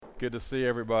Good to see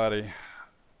everybody.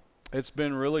 It's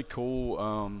been really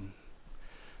cool.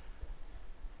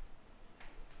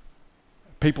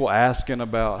 People asking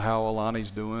about how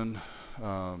Alani's doing,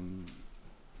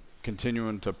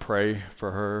 continuing to pray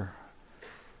for her.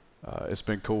 It's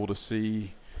been cool to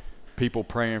see people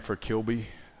praying for Kilby,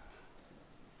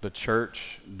 the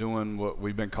church doing what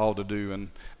we've been called to do, and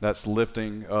that's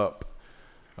lifting up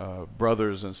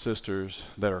brothers and sisters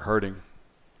that are hurting.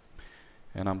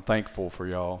 And I'm thankful for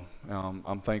y'all.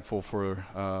 I'm thankful for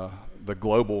the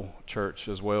global church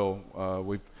as well.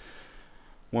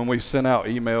 When we sent out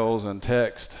emails and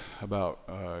text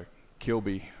about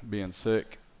Kilby being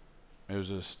sick, it was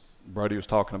just, Brody was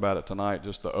talking about it tonight,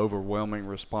 just the overwhelming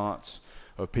response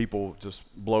of people just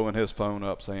blowing his phone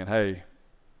up saying, hey,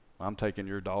 I'm taking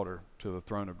your daughter to the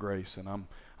throne of grace, and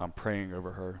I'm praying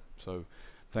over her. So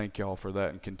thank y'all for that,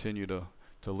 and continue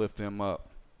to lift them up.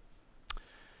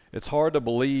 It's hard to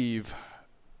believe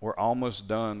we're almost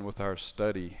done with our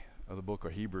study of the book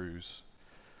of Hebrews.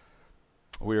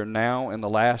 We are now in the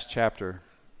last chapter,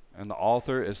 and the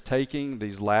author is taking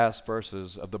these last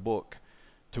verses of the book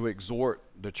to exhort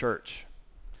the church.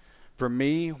 For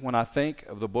me, when I think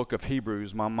of the book of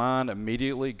Hebrews, my mind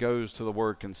immediately goes to the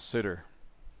word consider.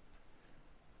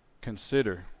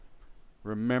 Consider,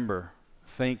 remember,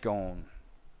 think on.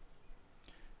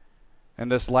 In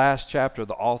this last chapter,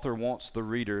 the author wants the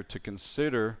reader to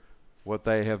consider what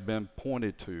they have been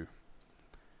pointed to.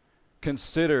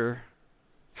 Consider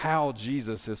how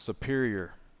Jesus is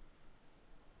superior,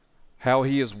 how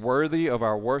he is worthy of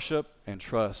our worship and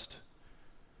trust.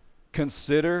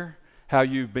 Consider how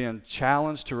you've been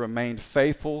challenged to remain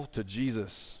faithful to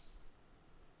Jesus.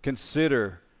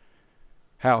 Consider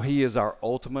how he is our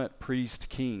ultimate priest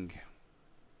king.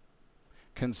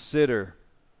 Consider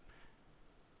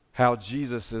how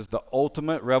Jesus is the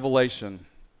ultimate revelation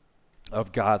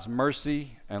of God's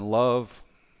mercy and love.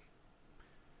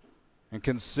 And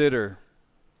consider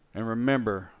and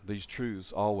remember these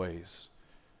truths always.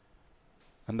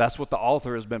 And that's what the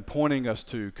author has been pointing us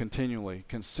to continually.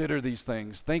 Consider these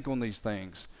things, think on these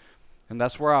things. And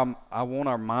that's where I want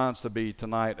our minds to be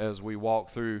tonight as we walk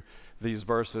through these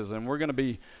verses. And I'm going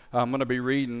to be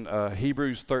reading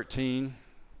Hebrews 13,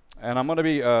 and I'm going to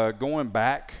be going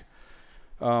back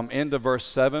into verse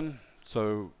 7,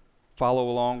 so follow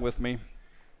along with me.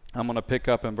 I'm going to pick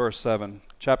up in verse 7,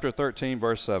 chapter 13,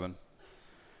 verse 7.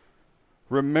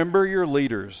 Remember your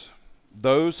leaders,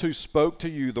 those who spoke to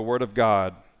you the word of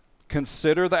God.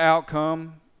 Consider the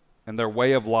outcome and their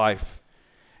way of life.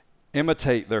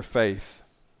 Imitate their faith.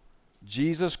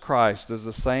 Jesus Christ is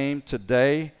the same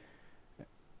today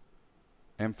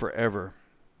and forever.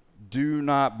 Do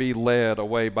not be led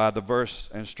away by diverse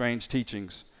and strange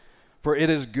teachings. For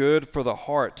it is good for the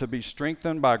heart to be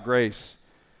strengthened by grace,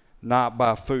 not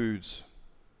by foods,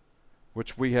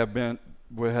 which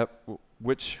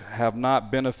have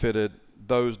not benefited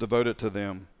those devoted to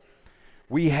them.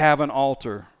 We have an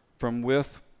altar from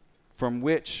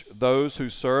which those who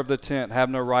serve the tent have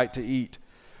no right to eat.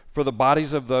 For the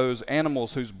bodies of those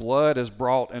animals whose blood is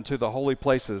brought into the holy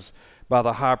places by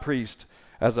the high priest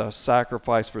as a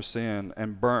sacrifice for sin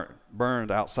and burned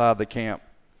outside the camp.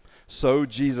 So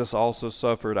Jesus also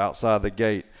suffered outside the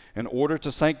gate in order to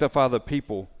sanctify the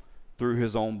people through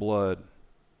his own blood.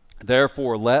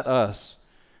 Therefore, let us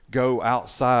go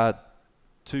outside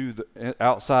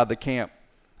the camp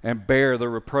and bear the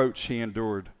reproach he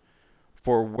endured.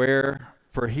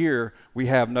 For here we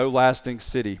have no lasting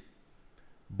city,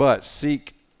 but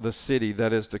seek the city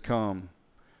that is to come.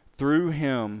 Through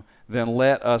him, then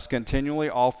let us continually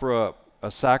offer up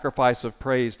a sacrifice of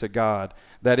praise to God,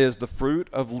 that is the fruit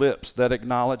of lips that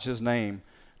acknowledge his name.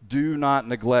 Do not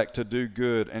neglect to do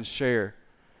good and share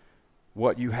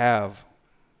what you have,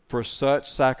 for such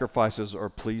sacrifices are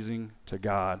pleasing to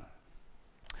God.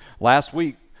 Last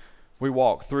week,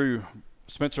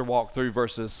 Spencer walked through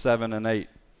verses 7 and 8,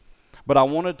 but I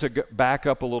wanted to back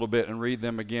up a little bit and read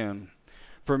them again.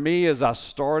 For me, as I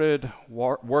started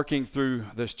working through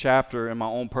this chapter in my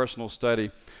own personal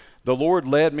study, the Lord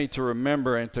led me to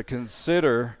remember and to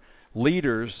consider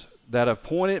leaders that have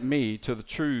pointed me to the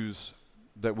truths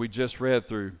that we just read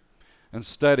through and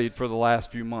studied for the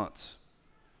last few months.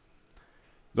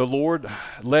 The Lord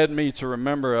led me to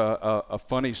remember a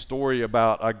funny story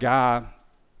about a guy,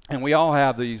 and we all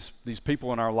have these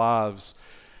people in our lives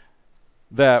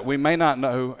that we may not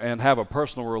know and have a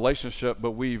personal relationship,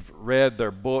 but we've read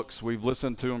their books, we've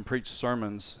listened to them preach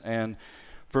sermons. And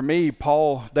for me,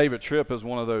 Paul David Tripp is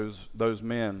one of those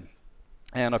men.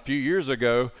 And a few years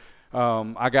ago,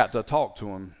 I got to talk to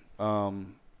him.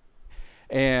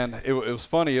 And it was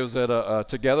funny. It was at a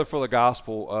Together for the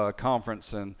Gospel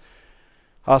conference, and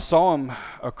I saw him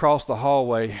across the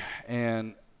hallway,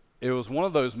 and it was one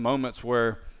of those moments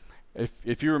where,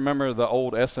 if you remember the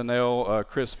old SNL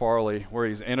Chris Farley, where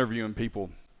he's interviewing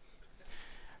people,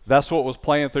 that's what was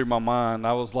playing through my mind.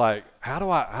 I was like, how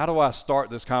do I start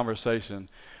this conversation?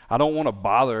 I don't want to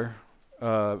bother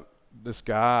this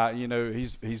guy. You know,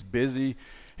 he's busy.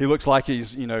 He looks like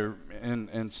he's, you know,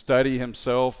 in study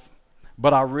himself.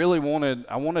 But I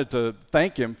wanted to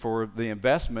thank him for the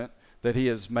investment that he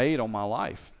has made on my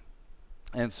life.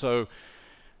 And so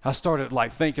I started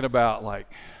like thinking about like,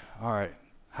 all right,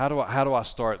 how do I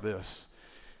start this?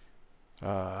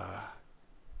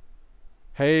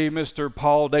 Hey, Mr.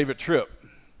 Paul David Tripp.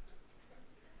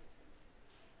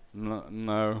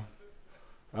 No.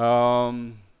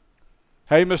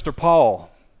 Hey, Mr.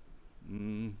 Paul.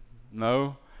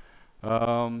 No.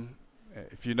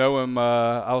 If you know him,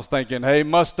 I was thinking, hey,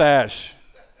 Mustache.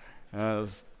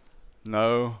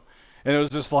 No. And it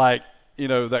was just like, you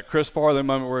know, that Chris Farley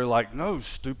moment where you're like, no,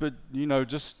 stupid, you know,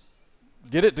 just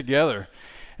get it together.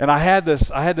 And I had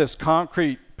this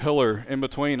concrete pillar in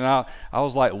between, and I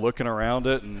was like looking around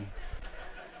it, and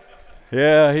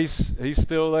yeah, he's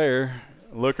still there.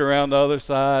 Look around the other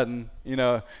side, and you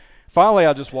know, finally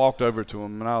I just walked over to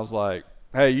him, and I was like,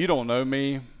 hey, you don't know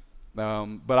me,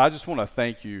 but I just want to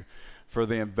thank you for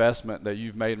the investment that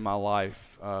you've made in my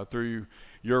life through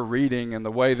your reading and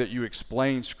the way that you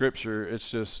explain Scripture. It's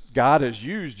just God has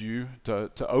used you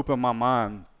to open my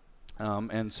mind,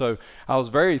 and so I was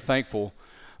very thankful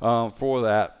for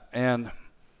that. And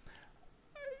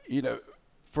you know,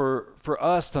 for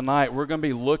us tonight, we're going to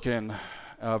be looking.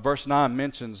 Verse 9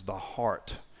 mentions the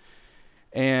heart,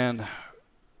 and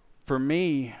for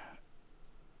me,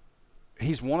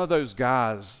 he's one of those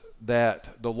guys that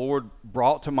the Lord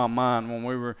brought to my mind when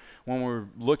we were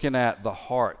looking at the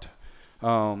heart,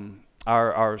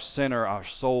 our center, our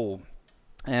soul.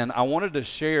 And I wanted to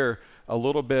share a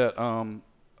little bit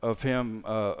of him,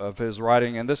 of his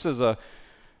writing. And this is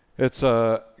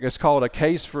it's called A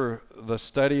Case for the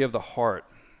Study of the Heart.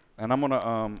 And I'm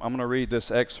gonna read this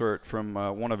excerpt from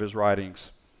one of his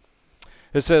writings.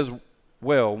 It says,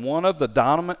 well, one of the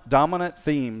dominant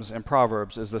themes in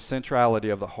Proverbs is the centrality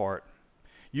of the heart.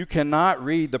 You cannot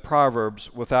read the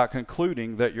Proverbs without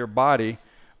concluding that your body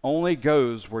only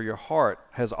goes where your heart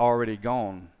has already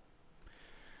gone.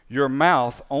 Your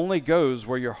mouth only goes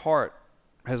where your heart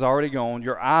has already gone.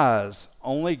 Your eyes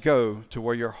only go to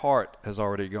where your heart has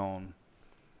already gone.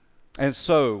 And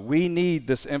so we need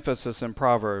this emphasis in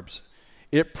Proverbs.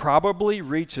 It probably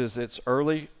reaches its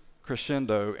early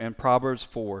crescendo in Proverbs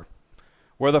 4,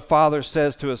 where the father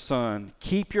says to his son,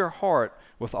 keep your heart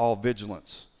with all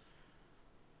vigilance,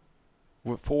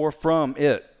 for from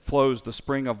it flows the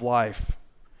spring of life.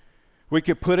 We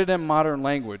could put it in modern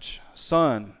language.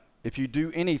 Son, if you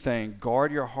do anything,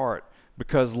 guard your heart,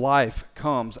 because life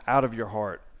comes out of your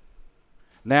heart.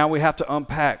 Now we have to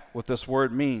unpack what this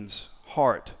word means,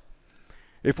 heart.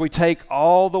 If we take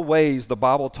all the ways the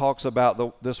Bible talks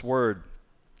about this word,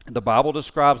 the Bible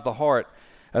describes the heart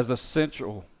as the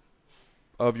central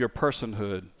of your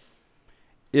personhood.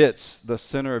 It's the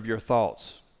center of your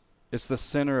thoughts. It's the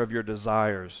center of your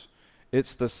desires.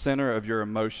 It's the center of your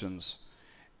emotions.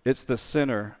 It's the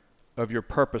center of your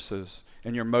purposes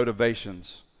and your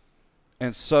motivations.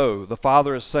 And so the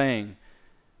Father is saying,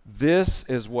 this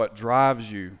is what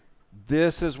drives you.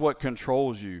 This is what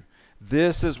controls you.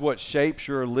 This is what shapes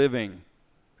your living.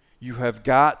 You have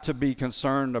got to be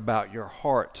concerned about your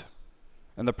heart.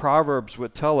 And the Proverbs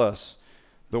would tell us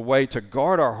the way to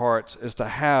guard our hearts is to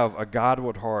have a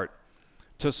Godward heart,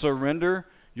 to surrender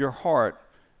your heart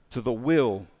to the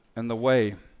will and the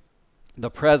way, the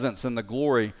presence and the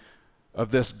glory of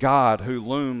this God who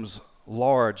looms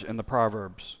large in the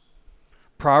Proverbs.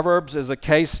 Proverbs is a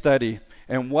case study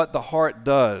in what the heart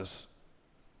does.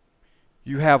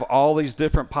 You have all these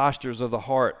different postures of the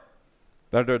heart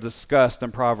that are discussed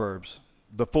in Proverbs.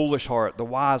 The foolish heart, the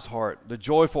wise heart, the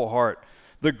joyful heart,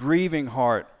 the grieving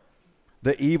heart,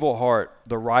 the evil heart,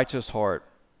 the righteous heart,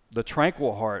 the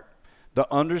tranquil heart,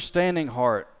 the understanding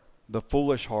heart, the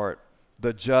foolish heart,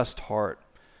 the just heart,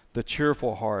 the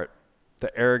cheerful heart,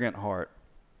 the arrogant heart.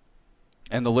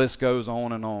 And the list goes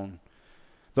on and on.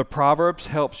 The Proverbs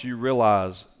helps you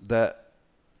realize that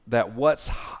what's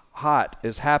hot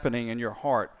is happening in your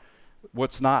heart.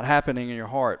 What's not happening in your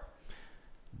heart,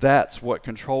 that's what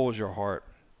controls your heart.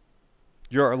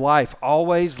 Your life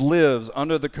always lives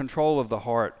under the control of the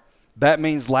heart. That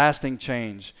means lasting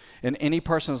change in any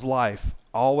person's life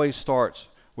always starts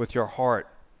with your heart.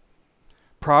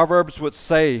 Proverbs would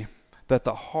say that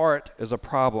the heart is a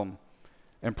problem,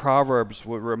 and Proverbs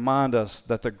would remind us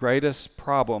that the greatest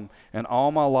problem in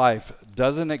all my life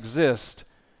doesn't exist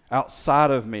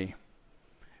outside of me.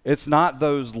 It's not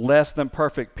those less than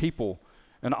perfect people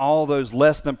and all those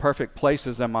less than perfect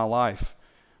places in my life.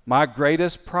 My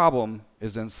greatest problem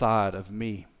is inside of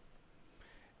me.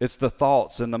 It's the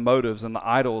thoughts and the motives and the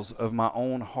idols of my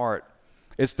own heart.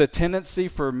 It's the tendency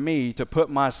for me to put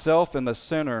myself in the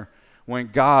center when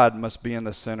God must be in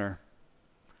the center.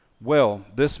 Well,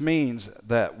 this means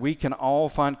that we can all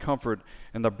find comfort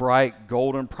in the bright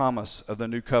golden promise of the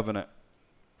new covenant.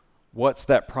 What's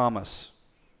that promise?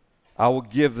 I will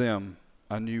give them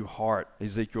a new heart,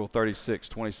 Ezekiel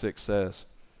 36:26 says.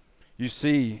 You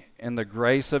see, in the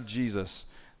grace of Jesus,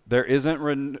 there isn't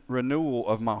renewal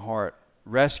of my heart,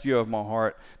 rescue of my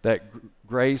heart, that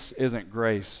grace isn't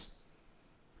grace.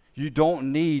 You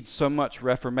don't need so much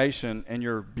reformation in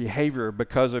your behavior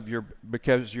because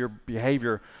your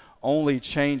behavior only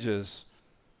changes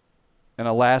in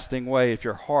a lasting way if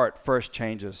your heart first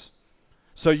changes.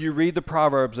 So you read the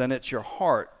Proverbs and it's your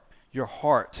heart, your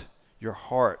heart, your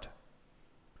heart.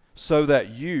 So that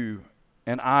you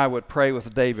and I would pray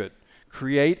with David,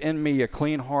 create in me a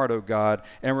clean heart, O God,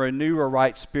 and renew a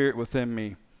right spirit within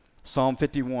me. Psalm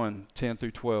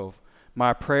 51:10-12.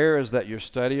 My prayer is that your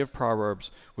study of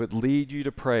Proverbs would lead you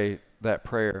to pray that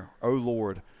prayer. O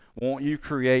Lord, won't you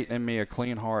create in me a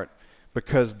clean heart?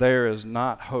 Because there is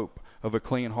not hope of a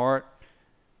clean heart.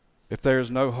 If there is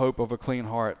no hope of a clean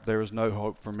heart, there is no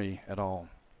hope for me at all.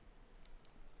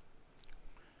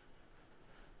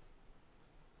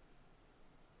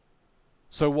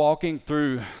 So walking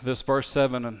through this verse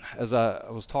 7, and as I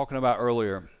was talking about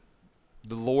earlier,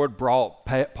 the Lord brought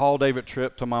Paul David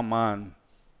Tripp to my mind.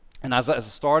 And as I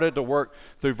started to work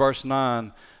through verse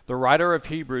 9, the writer of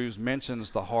Hebrews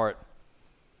mentions the heart.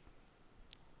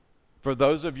 For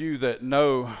those of you that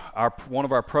know one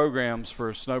of our programs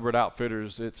for Snowbird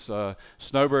Outfitters, it's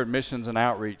Snowbird Missions and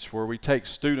Outreach, where we take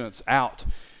students out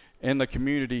in the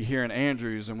community here in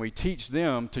Andrews, and we teach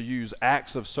them to use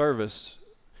acts of service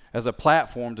as a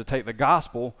platform to take the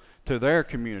gospel to their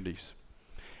communities.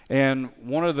 And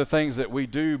one of the things that we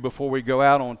do before we go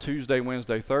out on Tuesday,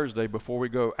 Wednesday, Thursday, before we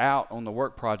go out on the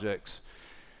work projects,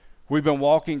 we've been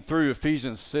walking through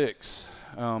Ephesians 6,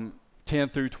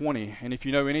 10-20. And if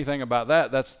you know anything about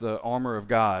that, that's the armor of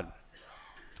God.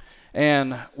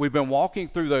 And we've been walking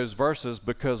through those verses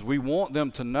because we want them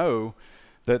to know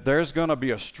that there's going to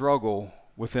be a struggle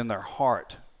within their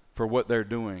heart for what they're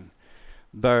doing.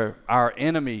 Our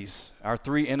enemies, our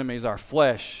three enemies, our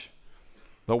flesh,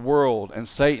 the world, and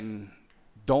Satan,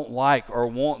 don't like or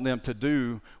want them to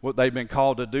do what they've been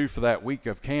called to do for that week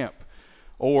of camp,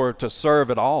 or to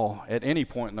serve at all at any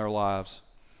point in their lives.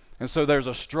 And so there's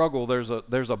a struggle, there's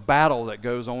a battle that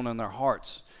goes on in their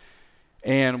hearts.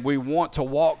 And we want to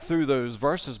walk through those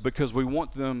verses because we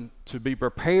want them to be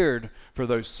prepared for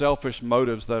those selfish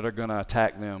motives that are going to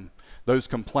attack them, those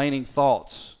complaining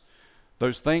thoughts,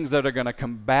 those things that are going to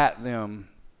combat them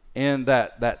in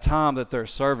that time that they're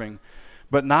serving.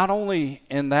 But not only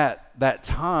in that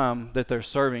time that they're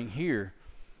serving here,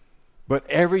 but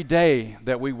every day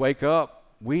that we wake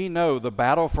up, we know the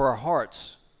battle for our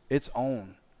hearts, it's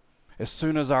on. As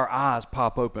soon as our eyes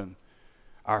pop open,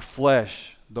 our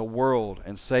flesh, the world,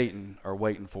 and Satan are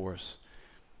waiting for us.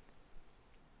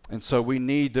 And so we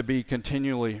need to be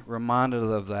continually reminded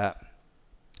of that.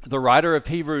 The writer of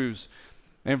Hebrews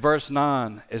in verse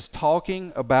 9 is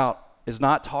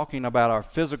not talking about our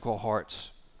physical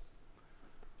hearts,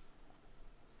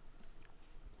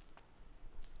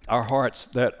 our hearts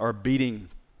that are beating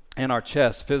in our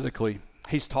chest physically.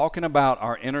 He's talking about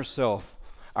our inner self,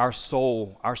 our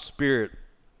soul, our spirit,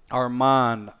 our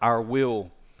mind, our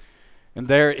will. And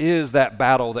there is that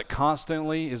battle that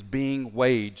constantly is being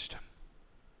waged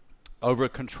over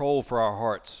control for our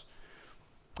hearts.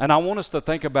 And I want us to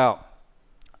think about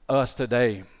us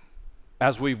today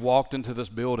as we've walked into this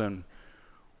building.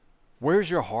 Where's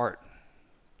your heart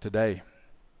today?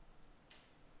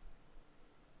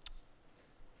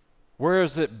 Where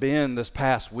has it been this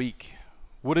past week?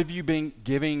 What have you been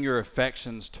giving your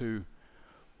affections to?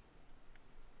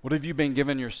 What have you been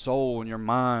giving your soul and your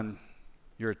mind,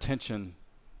 your attention?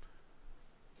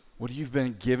 What have you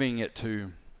been giving it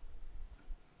to?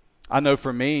 I know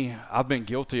for me, I've been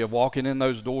guilty of walking in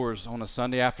those doors on a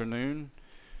Sunday afternoon,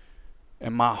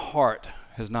 and my heart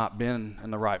has not been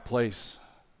in the right place.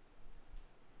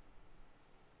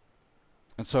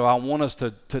 And so I want us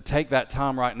to take that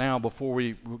time right now before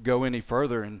we go any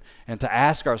further and to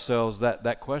ask ourselves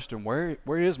that question, where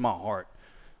is my heart?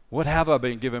 What have I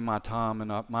been giving my time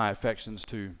and my affections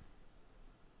to?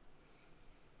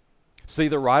 See,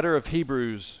 the writer of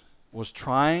Hebrews was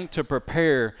trying to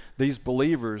prepare these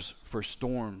believers for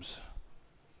storms.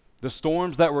 The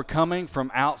storms that were coming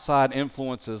from outside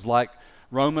influences like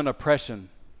Roman oppression,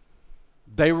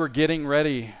 they were getting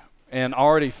ready and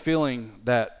already feeling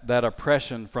that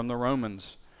oppression from the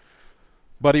Romans.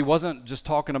 But he wasn't just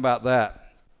talking about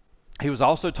that. He was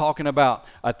also talking about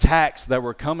attacks that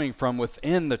were coming from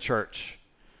within the church.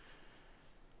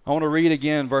 I want to read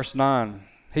again verse 9.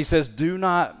 He says, "Do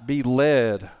not be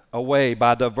led away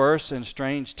by diverse and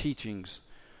strange teachings,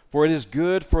 for it is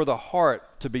good for the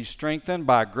heart to be strengthened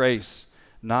by grace,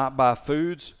 not by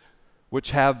foods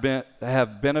which have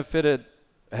not benefited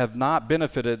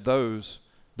those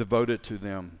devoted to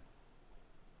them."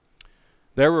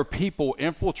 There were people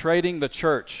infiltrating the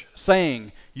church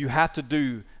saying you have to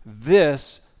do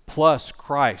this plus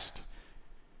Christ.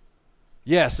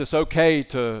 Yes, it's okay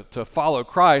to follow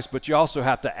Christ, but you also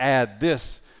have to add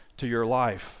this to your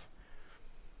life.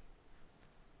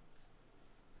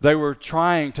 They were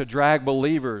trying to drag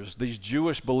believers, these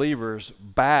Jewish believers,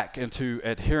 back into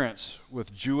adherence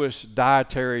with Jewish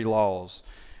dietary laws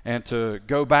and to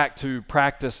go back to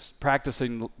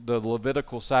practicing the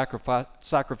Levitical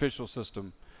sacrificial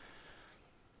system.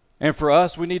 And for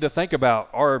us, we need to think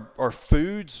about, are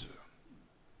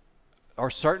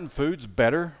certain foods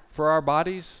better for our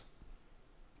bodies?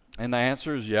 And the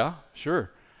answer is yeah,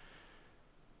 sure.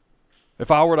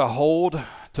 If I were to hold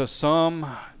to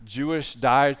some Jewish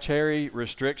dietary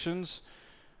restrictions,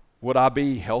 would I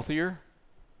be healthier?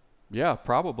 Yeah,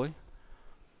 probably.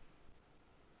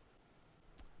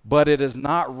 But it is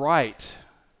not right,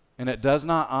 and it does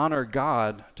not honor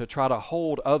God to try to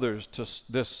hold others to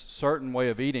this certain way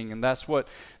of eating. And that's what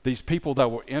these people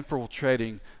that were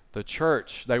infiltrating the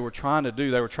church, they were trying to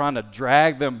do. They were trying to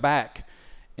drag them back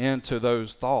into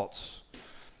those thoughts.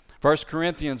 1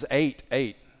 Corinthians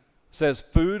 8:8 says,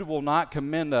 "Food will not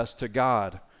commend us to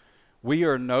God. We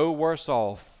are no worse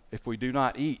off if we do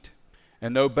not eat,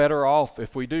 and no better off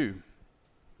if we do."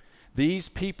 These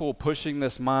people pushing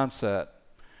this mindset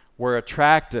were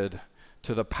attracted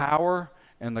to the power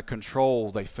and the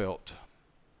control they felt.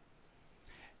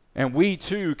 And we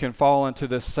too can fall into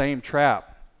this same trap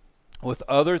with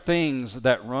other things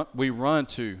that we run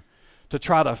to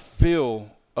try to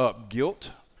fill up guilt,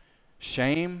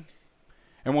 shame,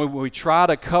 and when we try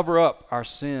to cover up our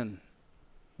sin,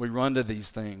 we run to these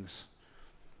things.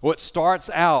 What starts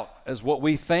out as what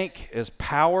we think is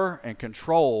power and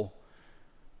control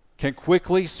can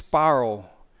quickly spiral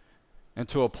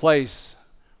into a place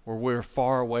where we're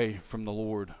far away from the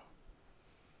Lord.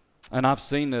 And I've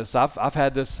seen this. I've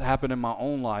had this happen in my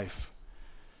own life.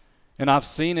 And I've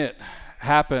seen it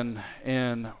happen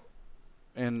in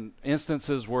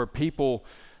instances where people,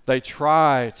 they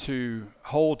try to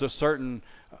hold to certain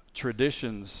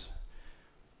traditions.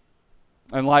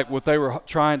 And like what they were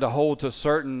trying to hold to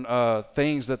certain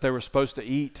things that they were supposed to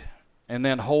eat, and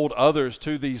then hold others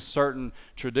to these certain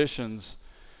traditions.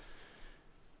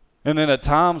 And then at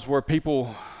times where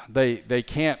people, they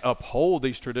can't uphold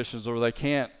these traditions or they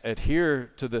can't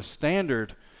adhere to this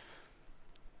standard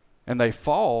and they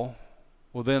fall,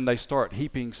 well then they start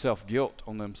heaping self-guilt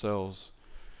on themselves.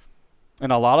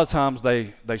 And a lot of times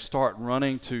they start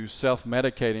running to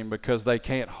self-medicating because they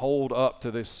can't hold up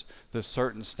to this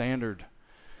certain standard.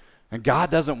 And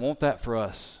God doesn't want that for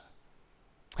us.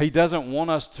 He doesn't want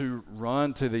us to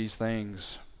run to these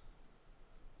things.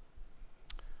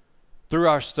 Through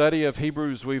our study of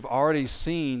Hebrews, we've already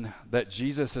seen that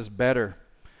Jesus is better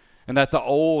and that the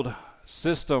old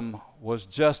system was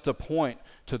just a point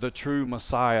to the true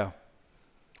Messiah.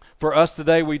 For us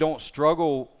today, we don't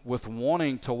struggle with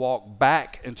wanting to walk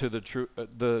back into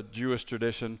the Jewish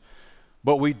tradition,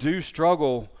 but we do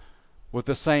struggle with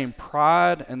the same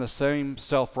pride and the same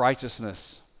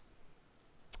self-righteousness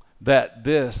that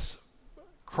this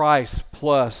Christ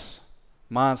plus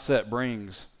mindset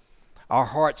brings. Our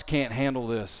hearts can't handle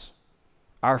this.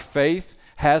 Our faith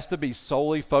has to be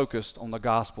solely focused on the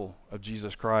gospel of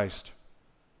Jesus Christ.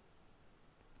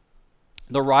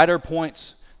 The writer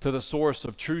points to the source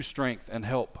of true strength and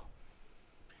help.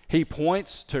 He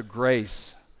points to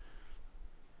grace.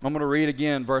 I'm going to read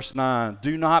again verse 9.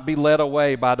 "Do not be led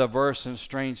away by diverse and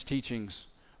strange teachings,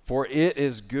 for it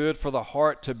is good for the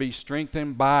heart to be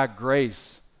strengthened by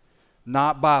grace,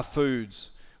 not by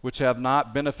foods which have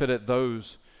not benefited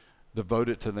those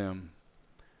devoted to them."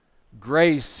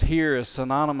 Grace here is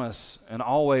synonymous and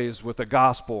always with the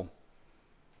gospel.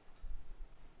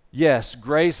 Yes,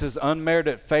 grace is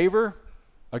unmerited favor,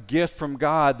 a gift from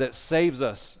God that saves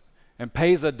us and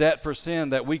pays a debt for sin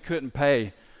that we couldn't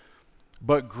pay.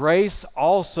 But grace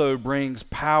also brings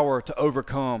power to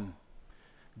overcome.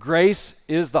 Grace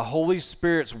is the Holy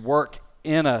Spirit's work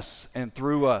in us and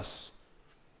through us,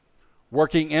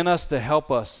 working in us to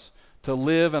help us to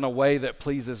live in a way that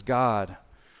pleases God,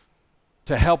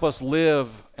 to help us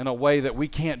live in a way that we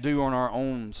can't do on our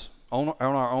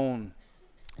own.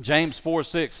 James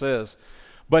 4:6 says,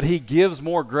 "But he gives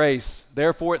more grace.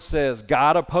 Therefore it says,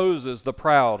 God opposes the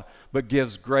proud, but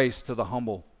gives grace to the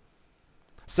humble."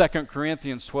 2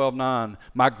 Corinthians 12:9,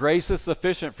 "My grace is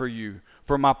sufficient for you,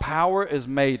 for my power is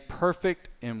made perfect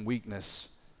in weakness."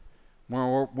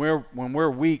 When we're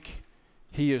weak,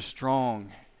 he is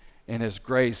strong, and his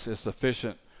grace is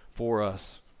sufficient for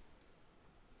us.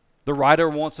 The writer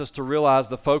wants us to realize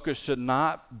the focus should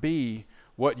not be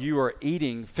what you are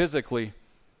eating physically,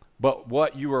 but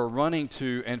what you are running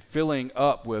to and filling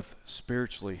up with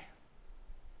spiritually.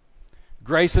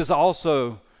 Grace is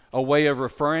also a way of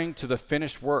referring to the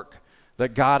finished work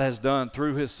that God has done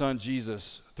through his son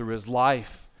Jesus, through his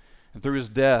life and through his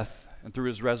death and through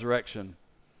his resurrection.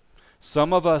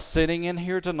 Some of us sitting in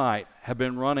here tonight have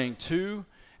been running to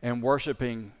and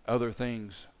worshiping other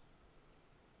things.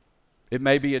 It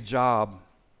may be a job,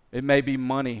 it may be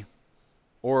money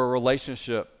or a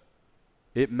relationship,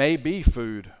 it may be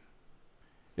food,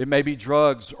 it may be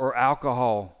drugs or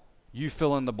alcohol. You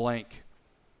fill in the blank.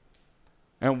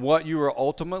 And what you are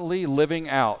ultimately living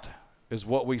out is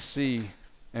what we see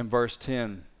in verse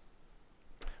 10.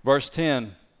 Verse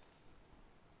 10,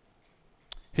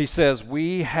 he says,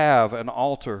 "We have an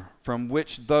altar from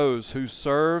which those who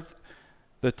serve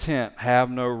the tent have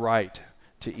no right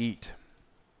to eat."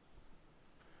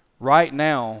 Right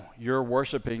now, you're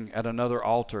worshiping at another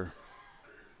altar.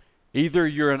 Either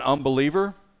you're an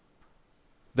unbeliever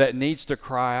that needs to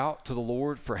cry out to the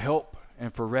Lord for help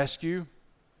and for rescue,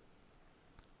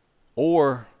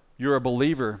 or you're a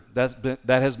believer that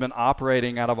has been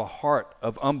operating out of a heart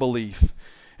of unbelief,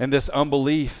 and this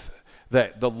unbelief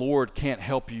that the Lord can't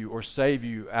help you or save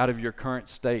you out of your current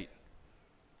state.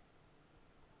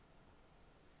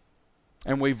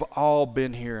 And we've all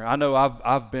been here. I know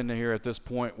I've been here at this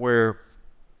point where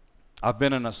I've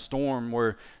been in a storm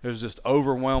where it was just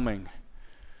overwhelming.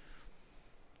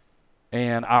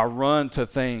 And I run to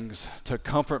things to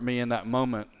comfort me in that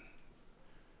moment.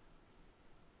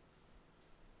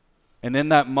 And in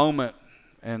that moment,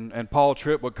 and Paul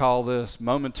Tripp would call this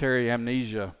momentary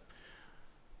amnesia,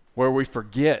 where we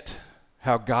forget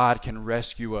how God can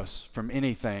rescue us from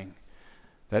anything,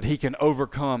 that he can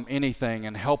overcome anything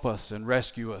and help us and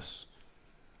rescue us.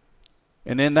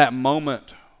 And in that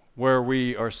moment where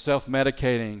we are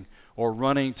self-medicating or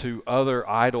running to other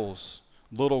idols,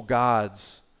 little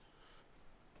gods,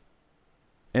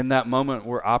 in that moment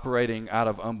we're operating out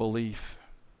of unbelief.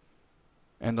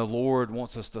 And the Lord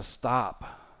wants us to stop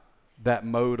that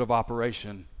mode of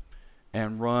operation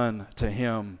and run to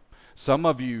him. Some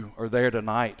of you are there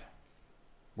tonight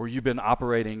where you've been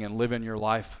operating and living your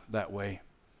life that way.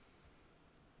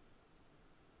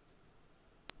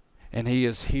 And he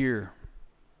is here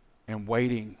and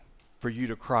waiting for you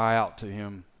to cry out to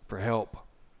him for help.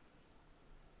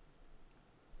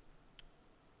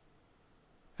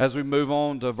 As we move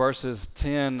on to verses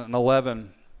 10 and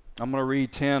 11, I'm going to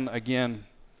read 10 again.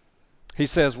 He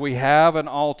says, "We have an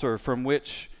altar from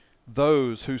which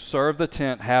those who serve the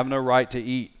tent have no right to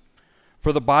eat.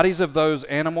 For the bodies of those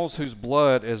animals whose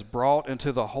blood is brought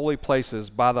into the holy places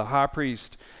by the high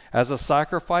priest as a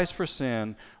sacrifice for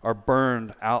sin are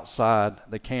burned outside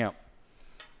the camp."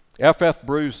 F.F.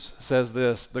 Bruce says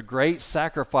this: "The great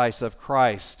sacrifice of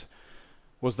Christ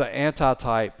was the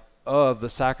antitype of the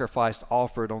sacrifice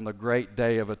offered on the great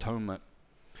day of atonement.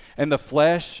 And the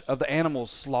flesh of the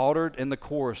animals slaughtered in the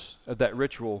course of that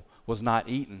ritual was not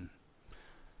eaten."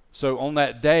 So on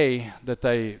that day that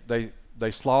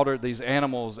they slaughtered these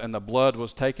animals and the blood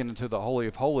was taken into the Holy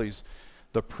of Holies,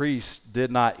 the priest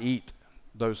did not eat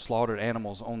those slaughtered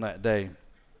animals on that day.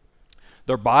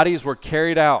 Their bodies were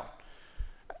carried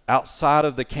outside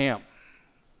of the camp,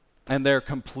 and they're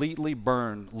completely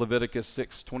burned, Leviticus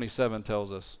 6:27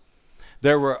 tells us.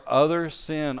 There were other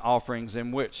sin offerings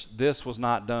in which this was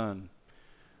not done.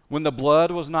 When the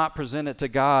blood was not presented to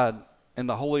God in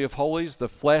the Holy of Holies, the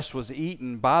flesh was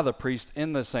eaten by the priest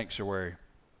in the sanctuary.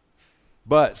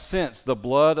 But since the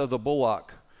blood of the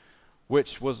bullock,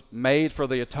 which was made for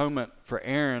the atonement for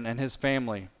Aaron and his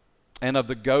family, and of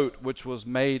the goat, which was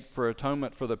made for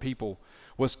atonement for the people,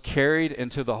 was carried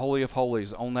into the Holy of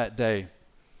Holies on that day,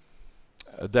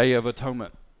 a day of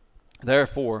atonement,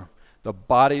 therefore the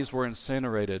bodies were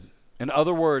incinerated. In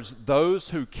other words, those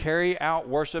who carry out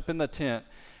worship in the tent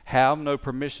have no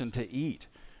permission to eat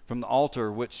from the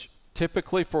altar, which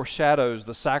typically foreshadows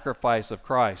the sacrifice of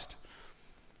Christ.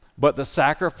 But the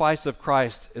sacrifice of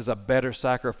Christ is a better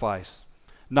sacrifice,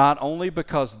 not only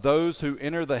because those who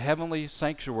enter the heavenly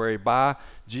sanctuary by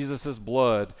Jesus'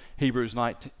 blood, Hebrews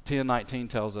 10:19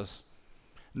 tells us,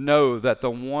 know that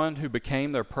the one who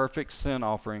became their perfect sin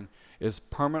offering is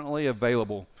permanently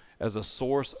available as a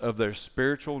source of their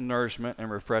spiritual nourishment and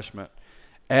refreshment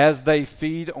as they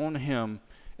feed on him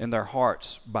in their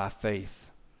hearts by faith.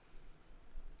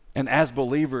 And as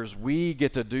believers, we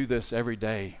get to do this every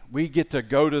day. We get to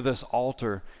go to this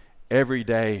altar every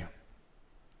day.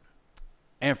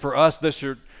 And for us, this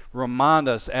should remind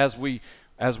us as we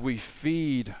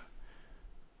feed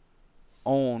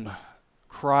on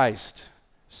Christ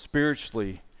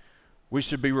spiritually, we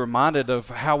should be reminded of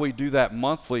how we do that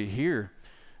monthly here.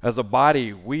 As a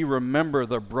body, we remember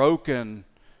the broken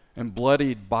and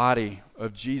bloodied body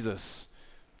of Jesus.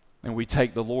 And we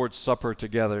take the Lord's Supper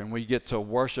together, and we get to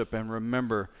worship and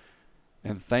remember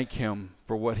and thank him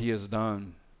for what he has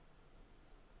done.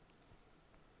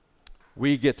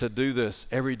 We get to do this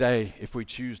every day if we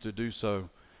choose to do so.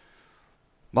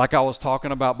 Like I was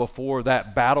talking about before,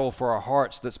 that battle for our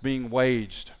hearts that's being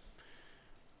waged,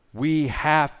 we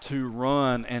have to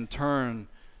run and turn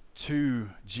to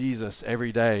Jesus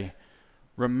every day.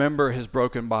 Remember his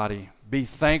broken body. Be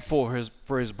thankful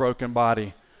for his broken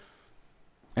body.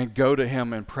 And go to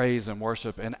him in praise and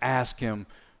worship and ask him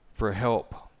for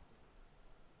help.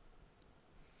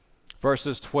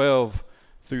 Verses 12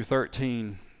 through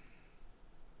 13.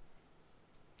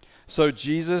 So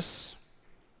Jesus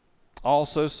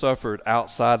also suffered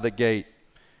outside the gate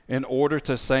in order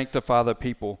to sanctify the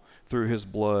people through his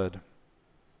blood.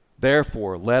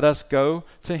 Therefore, let us go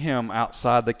to him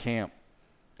outside the camp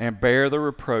and bear the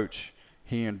reproach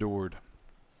he endured.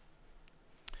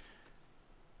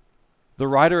 The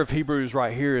writer of Hebrews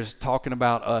right here is talking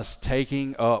about us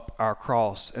taking up our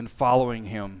cross and following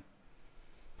him.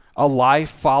 A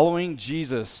life following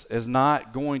Jesus is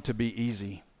not going to be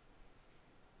easy.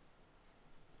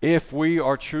 If we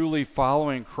are truly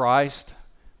following Christ,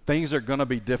 things are going to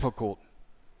be difficult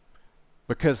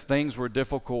because things were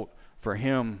difficult for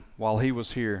him while he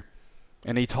was here.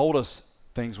 And he told us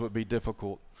things would be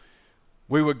difficult.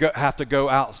 We would have to go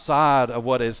outside of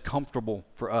what is comfortable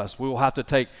for us. We will have to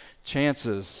take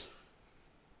chances.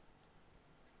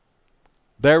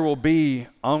 There will be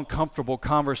uncomfortable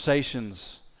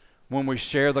conversations when we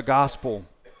share the gospel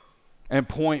and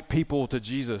point people to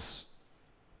Jesus.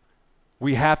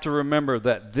 We have to remember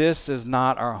that this is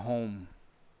not our home,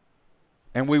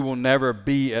 and we will never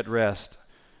be at rest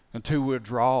until we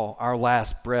draw our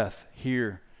last breath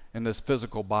here in this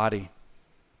physical body.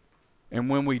 And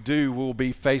when we do, we'll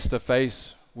be face to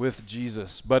face with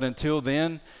Jesus. But until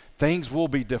then, things will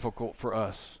be difficult for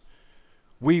us.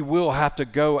 We will have to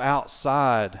go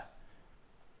outside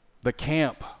the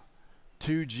camp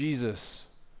to Jesus.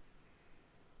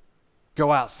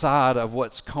 Go outside of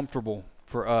what's comfortable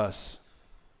for us.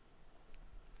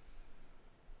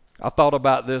 I thought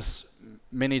about this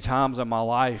many times in my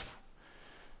life.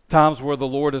 Times where the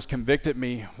Lord has convicted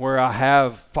me, where I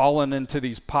have fallen into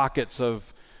these pockets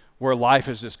of where life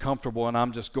is just comfortable and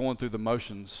I'm just going through the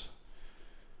motions.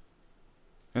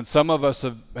 And some of us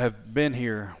have been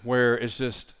here where it's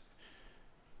just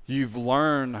you've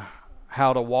learned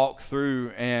how to walk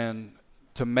through and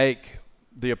to make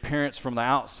the appearance from the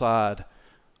outside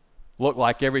look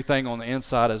like everything on the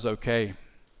inside is okay.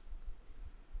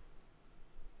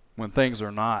 When things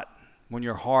are not, when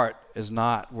your heart is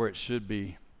not where it should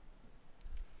be.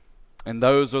 And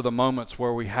those are the moments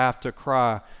where we have to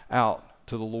cry out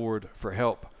to the Lord for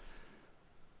help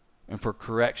and for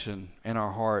correction in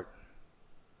our heart.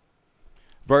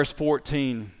 Verse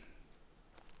 14,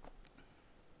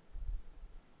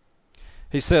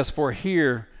 he says, "For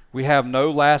here we have no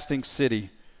lasting city,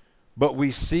 but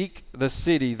we seek the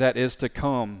city that is to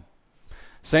come."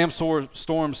 Sam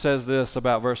Storm says this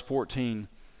about verse 14,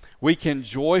 "We can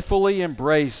joyfully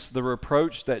embrace the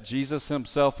reproach that Jesus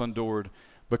himself endured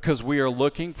because we are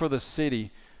looking for the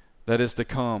city that is to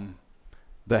come,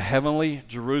 the heavenly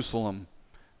Jerusalem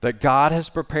that God has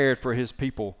prepared for his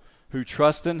people who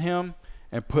trust in him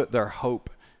and put their hope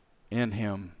in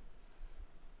him."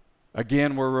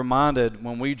 Again, we're reminded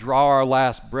when we draw our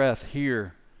last breath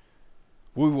here,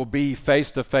 we will be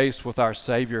face to face with our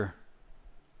Savior,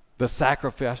 the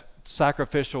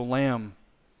sacrificial Lamb,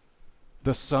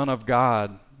 the Son of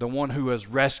God, the one who has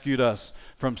rescued us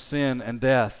from sin and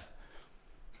death.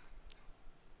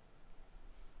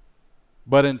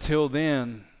 But until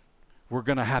then, we're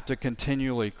going to have to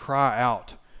continually cry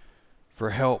out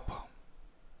for help.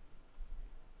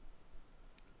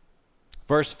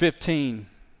 Verse 15,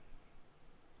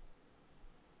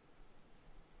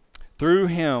 "Through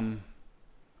him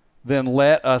then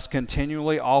let us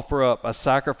continually offer up a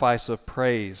sacrifice of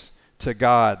praise to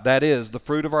God, that is, the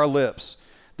fruit of our lips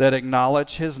that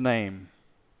acknowledge his name.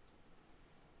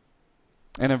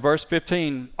 And in verse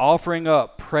 15, offering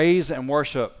up praise and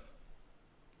worship,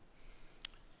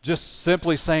 just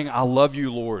simply saying, I love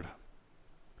you, Lord.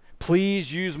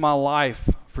 Please use my life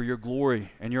for your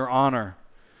glory and your honor.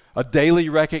 A daily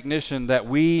recognition that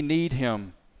we need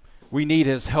him. We need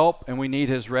his help and we need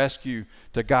his rescue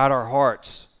to guide our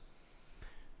hearts.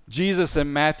 Jesus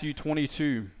in Matthew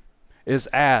 22 is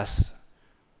asked,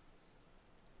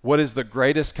 what is the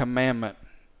greatest commandment?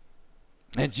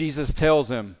 And Jesus tells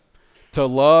him to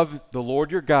love the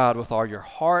Lord your God with all your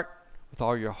heart, with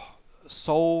all your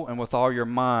soul, and with all your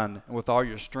mind, and with all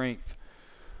your strength.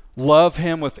 Love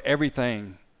him with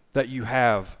everything that you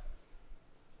have.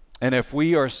 And if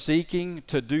we are seeking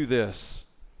to do this,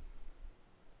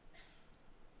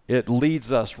 it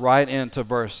leads us right into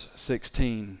verse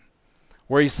 16,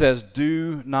 where he says,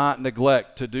 do not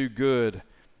neglect to do good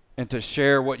and to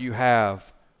share what you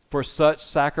have, for such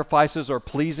sacrifices are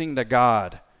pleasing to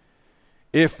God.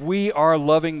 If we are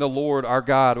loving the Lord our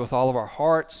God with all of our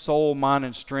heart, soul, mind,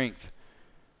 and strength,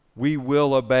 we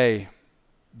will obey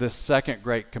this second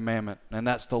great commandment, and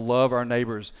that's to love our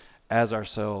neighbors as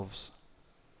ourselves.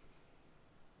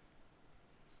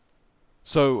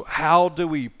 So how do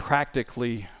we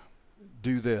practically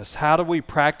do this? How do we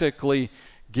practically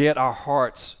get our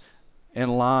hearts in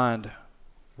line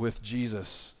with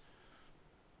Jesus?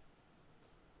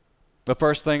 The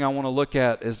first thing I want to look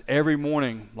at is every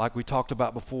morning, like we talked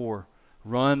about before,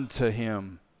 run to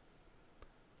him,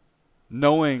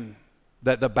 knowing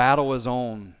that the battle is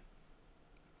on,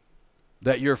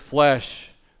 that your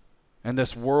flesh and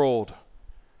this world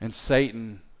and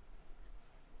Satan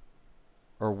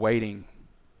are waiting.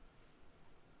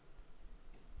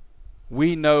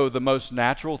 We know the most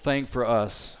natural thing for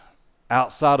us,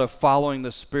 outside of following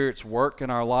the Spirit's work in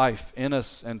our life, in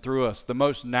us and through us, the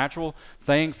most natural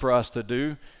thing for us to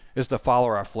do is to follow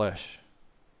our flesh.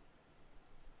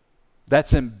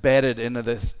 That's embedded into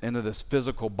this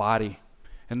physical body.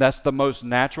 And that's the most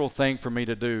natural thing for me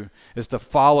to do, is to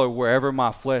follow wherever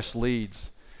my flesh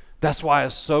leads. That's why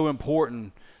it's so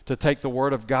important to take the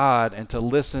Word of God and to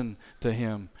listen to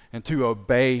him and to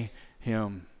obey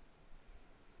him.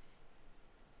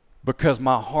 Because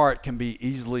my heart can be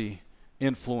easily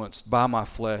influenced by my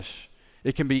flesh.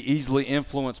 It can be easily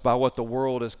influenced by what the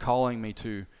world is calling me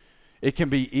to. It can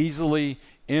be easily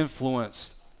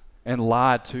influenced and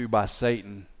lied to by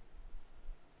Satan.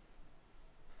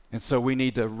 And so we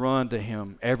need to run to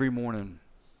him every morning.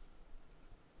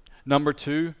 Number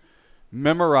 2,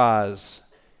 memorize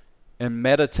and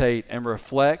meditate and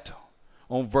reflect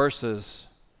on verses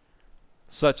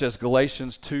such as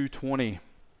Galatians 2:20.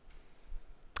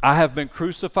 I have been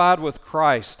crucified with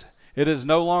Christ. It is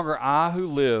no longer I who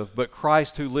live, but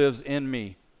Christ who lives in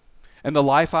me. And the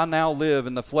life I now live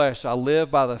in the flesh, I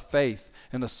live by the faith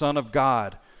in the Son of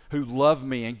God, who loved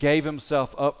me and gave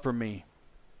himself up for me.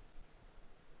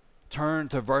 Turn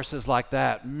to verses like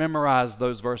that. Memorize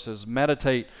those verses.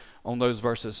 Meditate on those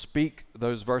verses. Speak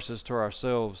those verses to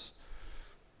ourselves.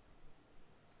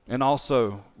 And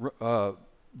also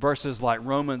verses like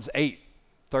Romans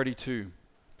 8:32.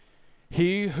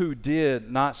 He who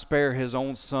did not spare his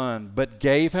own son, but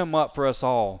gave him up for us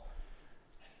all,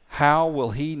 how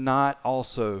will he not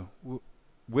also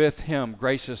with him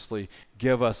graciously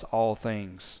give us all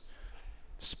things?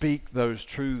 Speak those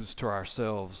truths to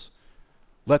ourselves.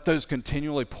 Let those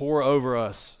continually pour over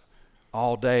us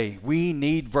all day. We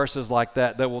need verses like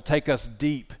that will take us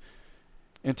deep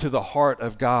into the heart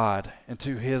of God,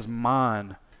 into his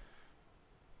mind.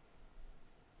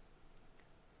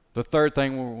 The third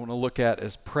thing we want to look at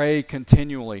is pray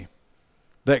continually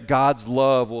that God's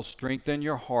love will strengthen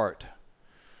your heart.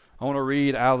 I want to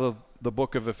read out of the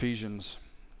book of Ephesians.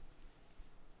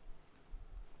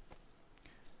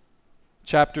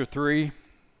 Chapter 3,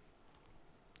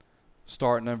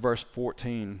 starting in verse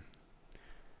 14.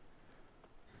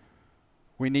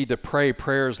 We need to pray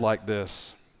prayers like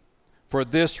this. For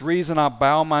this reason I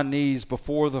bow my knees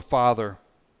before the Father,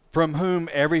 from whom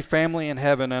every family in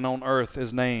heaven and on earth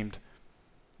is named,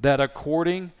 that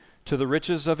according to the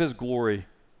riches of his glory,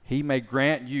 he may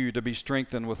grant you to be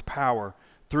strengthened with power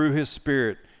through his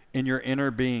Spirit in your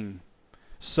inner being,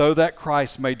 so that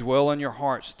Christ may dwell in your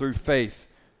hearts through faith,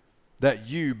 that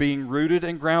you, being rooted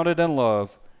and grounded in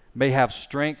love, may have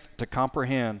strength to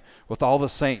comprehend with all the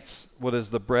saints what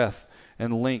is the breadth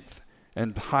and length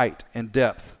and height and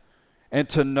depth, and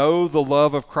to know the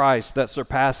love of Christ that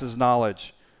surpasses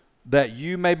knowledge, that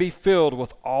you may be filled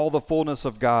with all the fullness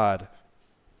of God.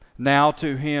 Now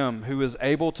to him who is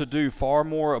able to do far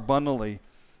more abundantly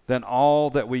than all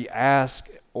that we ask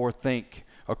or think,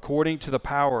 according to the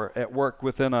power at work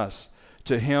within us,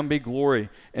 to him be glory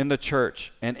in the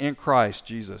church and in Christ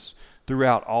Jesus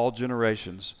throughout all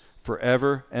generations,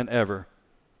 forever and ever.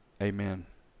 Amen.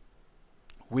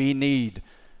 We need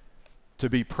to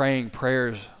be praying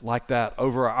prayers like that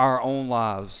over our own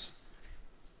lives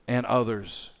and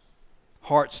others.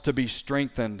 Hearts to be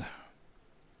strengthened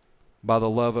by the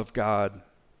love of God.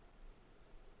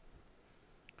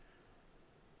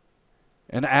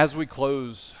 And as we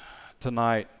close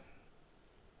tonight,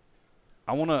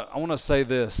 I want to say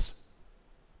this.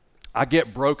 I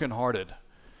get brokenhearted.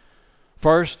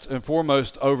 First and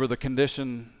foremost over the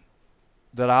condition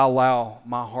that I allow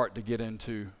my heart to get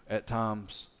into at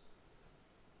times.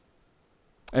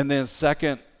 And then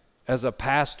second, as a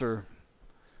pastor,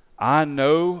 I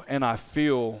know and I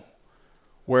feel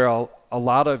where a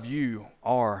lot of you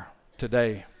are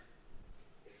today.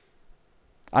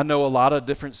 I know a lot of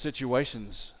different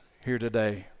situations here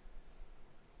today.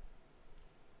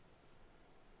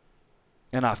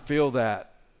 And I feel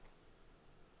that.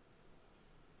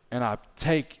 And I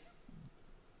take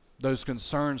those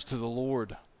concerns to the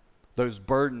Lord, those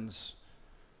burdens.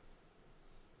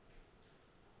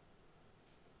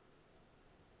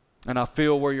 And I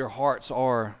feel where your hearts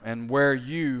are and where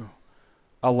you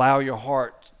allow your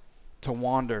heart to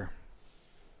wander.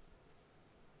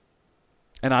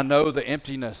 And I know the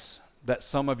emptiness that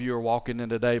some of you are walking in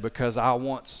today, because I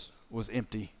once was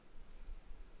empty.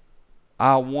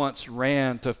 I once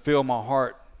ran to fill my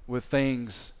heart with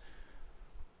things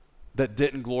that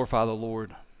didn't glorify the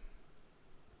Lord.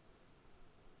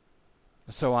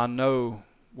 So I know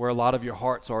where a lot of your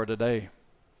hearts are today.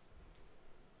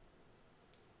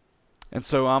 And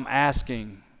so I'm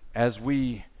asking, as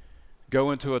we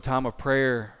go into a time of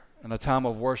prayer and a time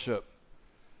of worship,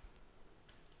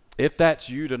 if that's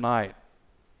you tonight,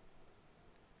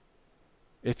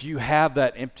 if you have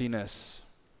that emptiness,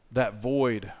 that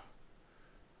void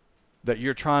that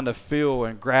you're trying to fill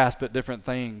and grasp at different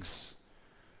things,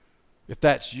 if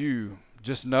that's you,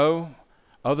 just know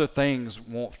other things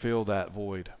won't fill that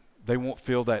void. They won't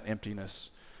fill that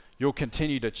emptiness. You'll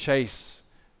continue to chase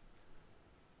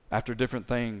after different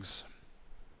things.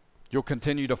 You'll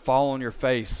continue to fall on your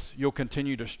face. You'll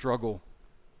continue to struggle.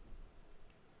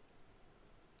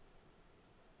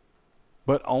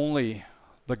 But only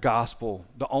the gospel,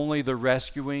 only the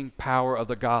rescuing power of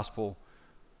the gospel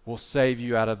will save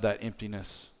you out of that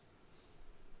emptiness.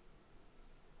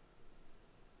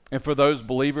 And for those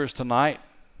believers tonight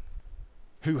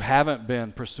who haven't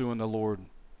been pursuing the Lord,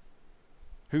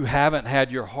 who haven't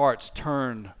had your hearts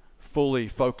turned fully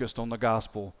focused on the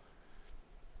gospel,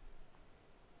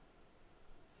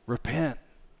 repent.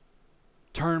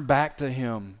 Turn back to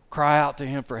him. Cry out to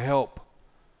him for help.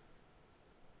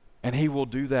 And he will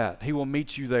do that. He will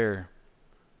meet you there.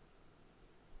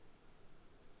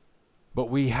 But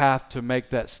we have to make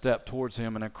that step towards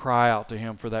him and cry out to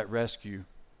him for that rescue.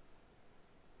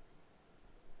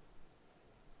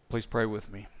 Please pray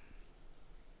with me.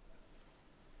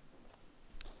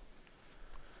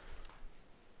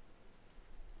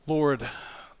 Lord,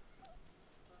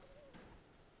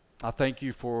 I thank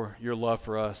you for your love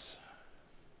for us.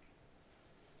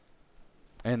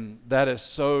 And that is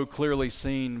so clearly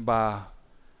seen by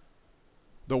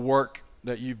the work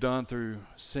that you've done through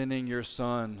sending your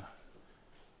Son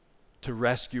to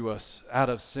rescue us out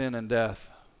of sin and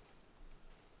death.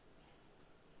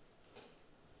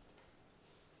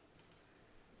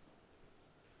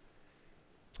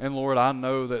 And Lord, I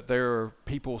know that there are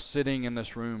people sitting in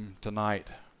this room tonight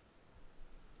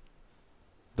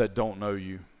that don't know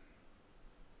you.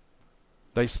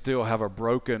 They still have a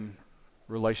broken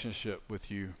relationship with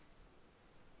you.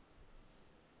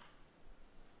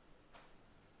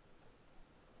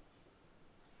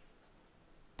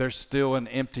 There's still an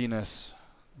emptiness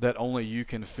that only you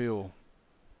can fill.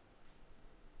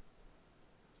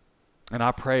 And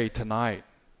I pray tonight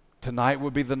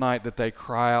would be the night that they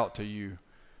cry out to you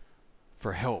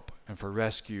for help and for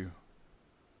rescue.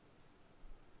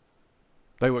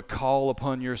 They would call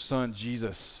upon your Son,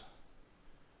 Jesus,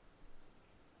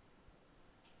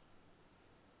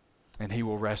 and he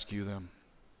will rescue them.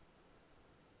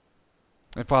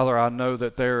 And Father, I know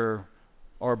that there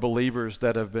are believers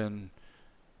that have been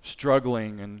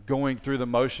struggling and going through the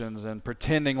motions and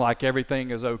pretending like everything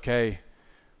is okay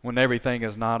when everything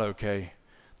is not okay.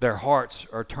 Their hearts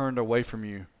are turned away from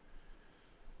you.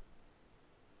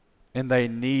 And they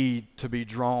need to be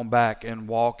drawn back and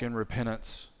walk in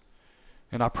repentance.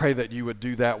 And I pray that you would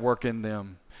do that work in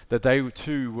them, that they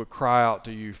too would cry out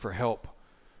to you for help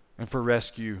and for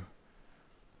rescue.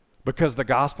 Because the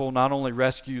gospel not only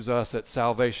rescues us at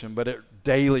salvation, but it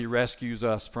daily rescues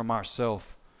us from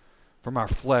ourself, from our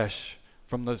flesh,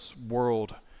 from this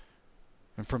world,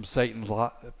 and from Satan's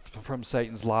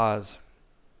lies.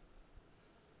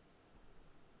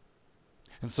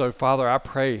 And so, Father, I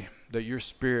pray that your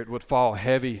Spirit would fall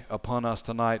heavy upon us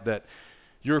tonight, that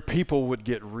your people would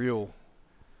get real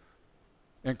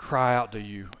and cry out to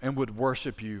you and would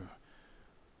worship you.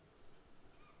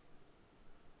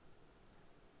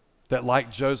 That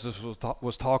like Joseph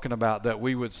was talking about, that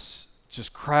we would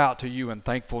just cry out to you in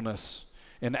thankfulness,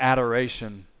 in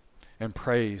adoration, and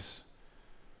praise.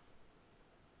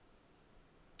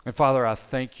 And Father, I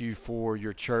thank you for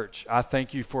your church. I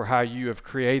thank you for how you have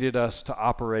created us to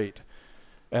operate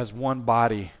as one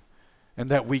body, and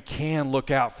that we can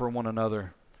look out for one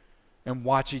another and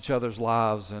watch each other's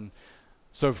lives. And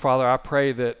so, Father, I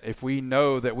pray that if we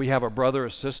know that we have a brother or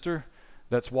sister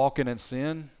that's walking in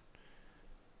sin,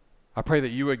 I pray that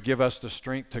you would give us the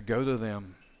strength to go to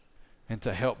them and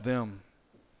to help them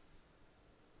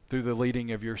through the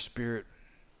leading of your Spirit.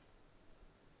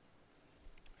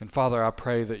 And Father, I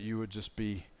pray that you would just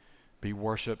be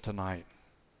worshiped tonight.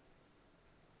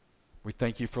 We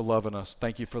thank you for loving us.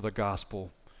 Thank you for the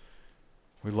gospel.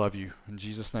 We love you. In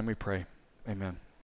Jesus' name we pray. Amen.